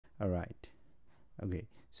All right. Okay,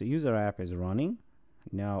 so user app is running.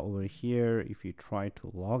 Now over here, if you try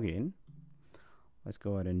to log in, let's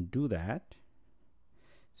go ahead and do that.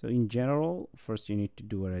 So in general, first you need to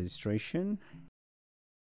do a registration.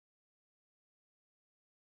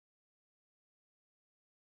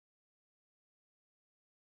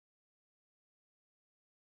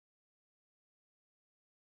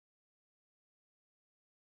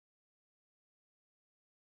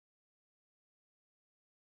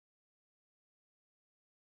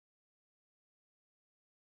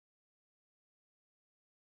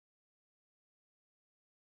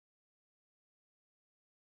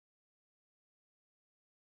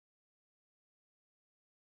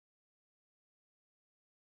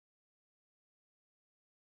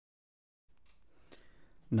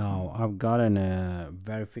 Now I've gotten a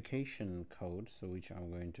verification code, so which I'm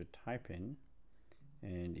going to type in,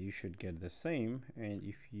 and you should get the same. And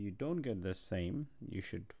if you don't get the same, you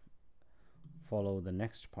should follow the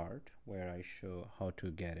next part where I show how to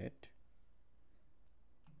get it.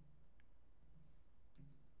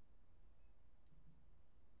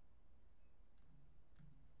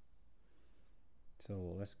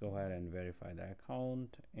 So let's go ahead and verify the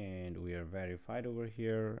account, and we are verified over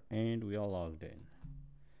here, and we are logged in.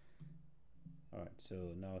 All right,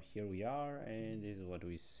 so now here we are, and this is what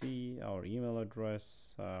we see, our email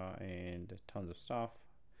address and tons of stuff.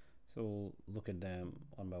 So look at them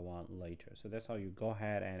one by one later. So that's how you go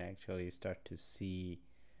ahead and actually start to see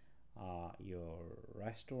your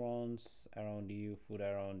restaurants around you, food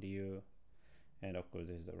around you, and of course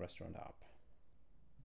this is the restaurant app.